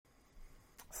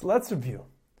So let's review.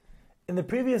 In the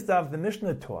previous daf, the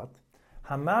Mishnah taught,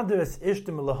 Hamader es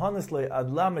ishtem lehanis le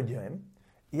ad lamed yom,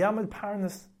 yamad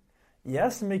parnas,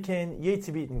 yes mekain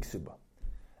yetzivit ksuba.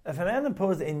 If a man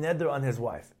imposed a neder on his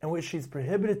wife, in which she is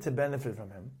prohibited to benefit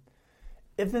from him,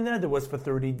 if the neder was for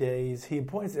 30 days, he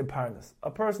appoints a parnas,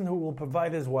 a person who will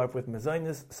provide his wife with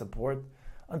mezainis, support,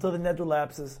 until the neder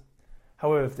lapses.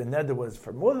 However, if the neder was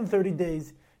for more than 30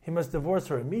 days, he must divorce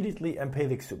her immediately and pay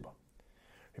the ksuba.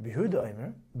 Rabbi Yehuda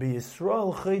Omer,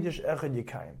 B'Yisrael chodesh echad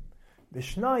yikayim,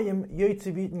 b'shnayim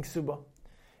yotzivit ksuba.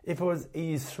 If it was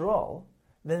a Yisrael,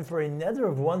 then for a neder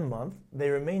of 1 month, they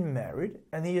remain married,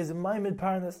 and he is a maimed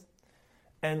parnas.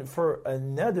 And for a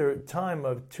neder time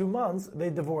of 2 months, they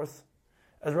divorce.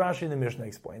 As Rashi in the Mishnah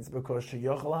explains, because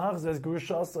sheyochel hachzeh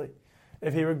gurushasei.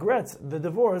 If he regrets the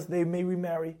divorce, they may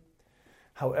remarry.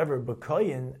 However,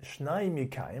 b'koyin shnayim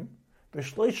yikayim,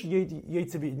 b'shleish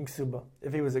yetzivit ksuba.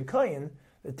 If he was a koyin,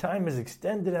 the time is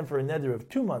extended, and for a neder of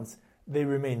 2 months, they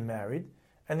remain married,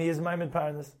 and he is maimed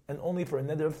parnas, and only for a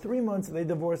neder of 3 months they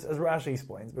divorce, as Rashi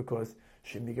explains, because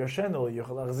if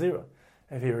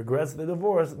he regrets the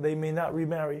divorce, they may not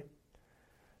remarry.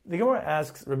 The Gemara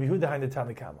asks Rabbi Yehuda Hain the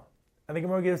Tanakama, and the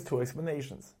Gemara gives 2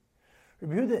 explanations.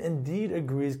 Rabbi Yehuda indeed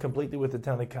agrees completely with the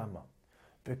Tanakama,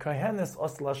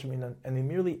 and he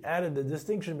merely added the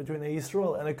distinction between a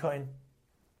Yisrael and a Kohen.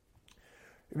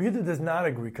 Rabbi Yehuda does not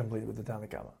agree completely with the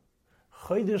Tanakama.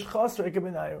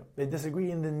 They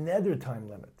disagree in the neder time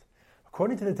limit.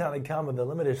 According to the Tanakhama, the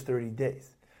limit is 30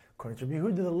 days. According to Rabbi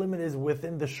Yehuda, the limit is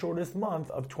within the shortest month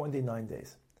of 29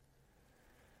 days.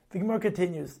 The Gemara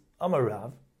continues, Amar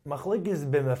Rav, Machlekes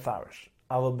b'mefarish,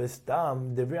 aval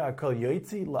b'stam devrei hakol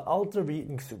yotzi la'alter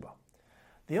v'yitin ksuba.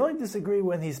 They only disagree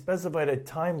when he specified a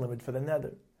time limit for the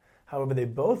neder. However, they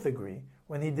both agree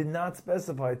when he did not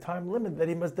specify a time limit that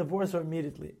he must divorce her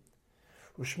immediately.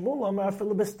 Shmuel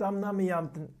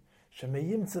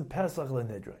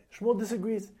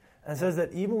disagrees and says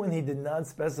that even when he did not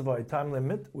specify a time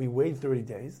limit, we wait 30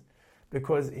 days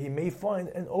because he may find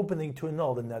an opening to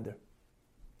annul the neder.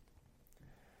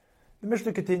 The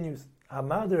Mishnah continues, a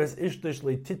man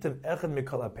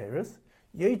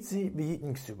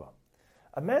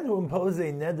who imposes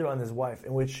a neder on his wife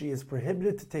in which she is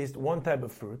prohibited to taste one type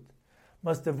of fruit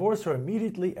must divorce her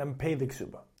immediately and pay the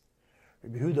ksuba.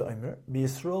 Rabbi Yehuda Omer,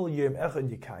 B'Yisrael yom echad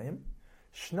yikayim,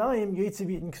 shnayim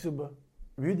yetzivit ksuba.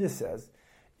 Rabbi Yehuda says,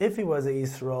 if he was a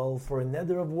Yisrael, for a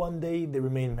neder of 1 day they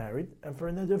remain married, and for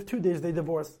a neder of 2 days they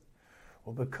divorce.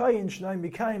 If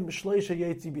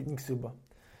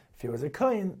he was a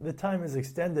Kohen, the time is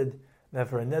extended that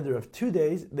for a neder of 2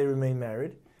 days they remain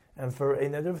married, and for a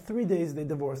neder of 3 days they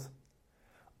divorce.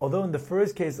 Although in the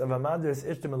first case of Amadris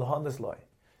Ishtem Elhanis Loi,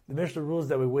 the Mishnah rules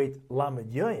that we wait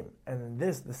Lamed Yoim, and in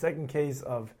this, the second case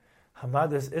of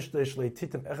Hamadris Ishtem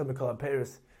Titim Echad Mikol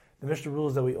HaPeres, the Mishnah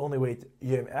rules that we only wait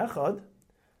Yom Echad.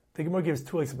 The Gemara gives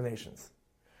 2 explanations.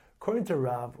 According to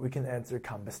Rav, we can answer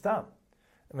Kam Bestam.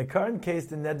 In the current case,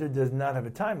 the neder does not have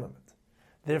a time limit.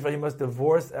 Therefore, he must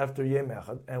divorce after Yom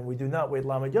Echad, and we do not wait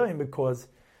Lamed Yoim because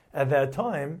at that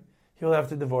time, he will have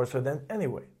to divorce her then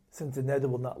anyway, since the neder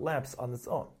will not lapse on its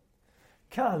own.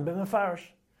 Kan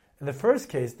b'mefarish. In the first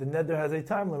case, the neder has a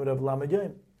time limit of Lamed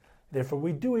Yoim. Therefore,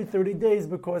 we do wait 30 days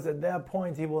because at that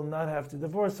point he will not have to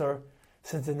divorce her,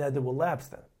 since the neder will lapse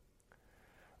then.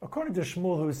 According to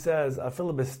Shmuel, who says,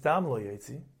 Afilu b'stam lo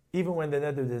yetzi, even when the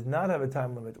neder does not have a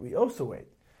time limit, we also wait,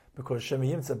 because Shem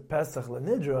Yimtza Pesach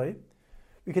l'nidroi,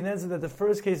 we can answer that the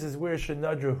first case is where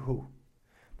Shenadra hu,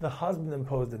 the husband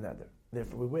imposed the neder.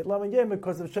 Therefore, we wait Lamed Yom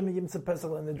because of Shem Yimtza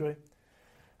Pesach l'nidroi.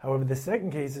 However, the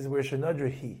second case is where Shenadra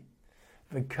he,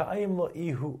 v'kayim lo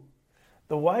ihu,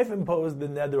 the wife imposed the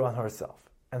neder on herself,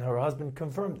 and her husband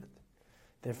confirmed it.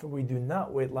 Therefore, we do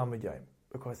not wait Lamed Yom,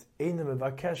 because Einim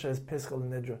Mevakesha is Pesach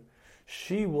l'nidra.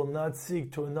 She will not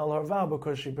seek to annul her vow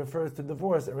because she prefers to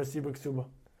divorce and receive a ksuba.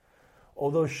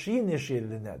 Although she initiated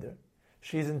the neder,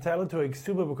 she is entitled to a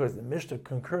ksuba because the Mishnah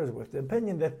concurs with the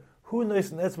opinion that who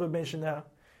knows netzva ben shana,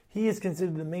 he is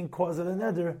considered the main cause of the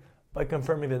neder by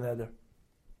confirming the neder.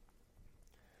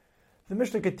 The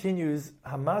Mishnah continues,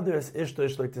 Hamader es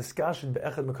ishtosh like tiskashin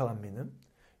be'echad mekal haminim,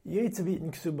 yetzivit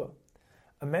in ksuba.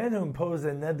 A man who imposes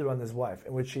a neder on his wife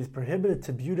in which she is prohibited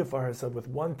to beautify herself with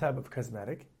one type of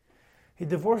cosmetic, he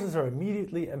divorces her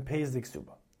immediately and pays the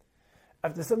ksuba.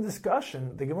 After some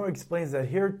discussion, the Gemara explains that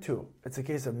here too, it's a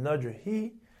case of nadra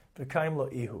he, v'kaim lo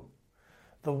ihu.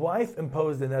 The wife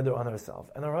imposed the neder on herself,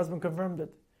 and her husband confirmed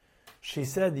it. She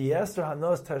said, Yester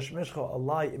hanos tashmishcha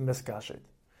alai im meskashet.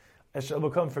 I shall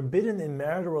become forbidden in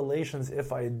marital relations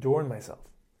if I adorn myself.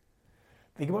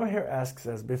 The Gemara here asks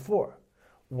as before,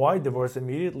 Why divorce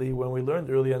immediately when we learned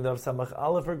earlier in the Samach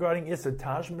Aleph regarding Isser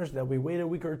Tashmish that we wait a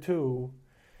week or two?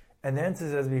 And the answer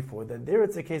is as before, that there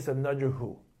it's a case of Nadr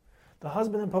Hu. The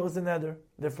husband imposed a Neder,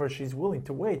 therefore she's willing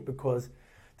to wait because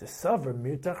the Savr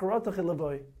Mirtach Ratach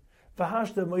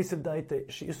Vahashta Moisav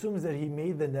Daite, she assumes that he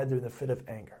made the Neder in a fit of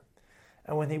anger.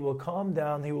 And when he will calm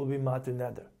down, he will be Matir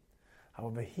Neder.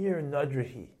 However, here Nadr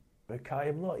Hi,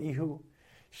 V'kayim Lo Ihu,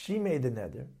 she made the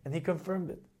Neder and he confirmed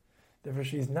it. Therefore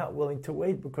she is not willing to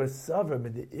wait because Savr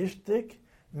Mid Ishtik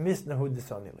Misnahu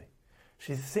Disanili.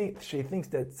 She thinks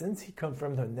that since he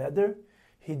confirmed her neder,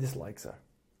 he dislikes her.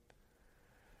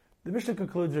 The Mishnah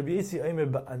concludes, Rabbi Yossi Omer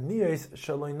ba'aniyos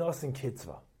shaloi nosin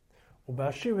kitzva,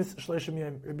 u'ba'ashiris shleishim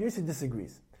yom. Rabbi Yossi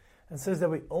disagrees and says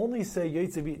that we only say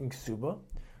yotzev eating ksuba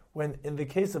when, in the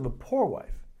case of a poor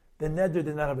wife, the neder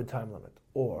did not have a time limit,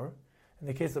 or in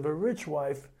the case of a rich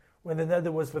wife, when the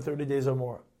neder was for 30 days or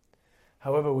more.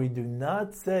 However, we do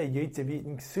not say yotzev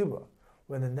eating ksuba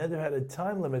when the neder had a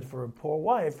time limit for a poor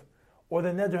wife, or the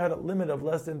neder had a limit of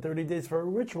less than 30 days for a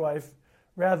rich wife.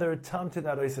 Rather, tamtin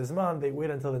arois man, they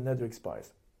wait until the neder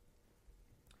expires.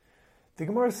 The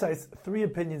Gemara cites three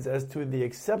opinions as to the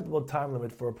acceptable time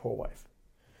limit for a poor wife.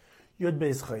 Yud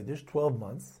Beis Chodesh, 12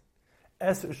 months.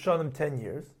 Es Ushanim, 10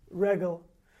 years. Regel,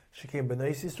 Shekim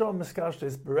B'nai Yisrael,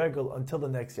 Meskashtes, Beregel, until the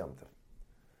next Yom Tov.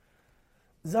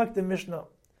 Zak the Mishnah,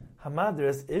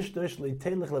 Hamadres Ishtosh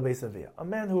Leitelech Lebeis Aviyah, a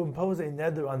man who imposed a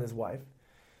neder on his wife,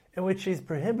 in which she is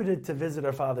prohibited to visit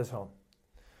her father's home.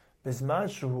 When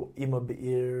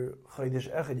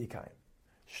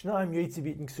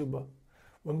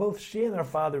both she and her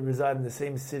father reside in the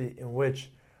same city in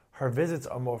which her visits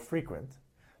are more frequent,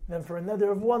 then for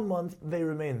another of 1 month they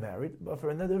remain married, but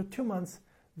for another of 2 months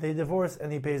they divorce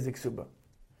and he pays the ksuba.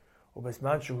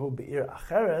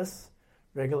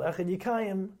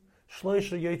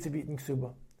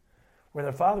 When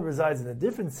her father resides in a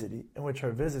different city in which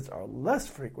her visits are less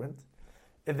frequent,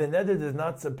 if the neder does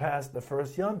not surpass the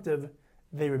first Yom Tov,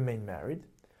 they remain married.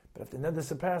 But if the neder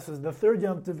surpasses the third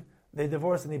Yom Tov, they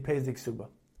divorce and he pays the ksuba.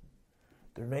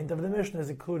 The remainder of the Mishnah is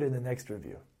included in the next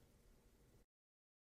review.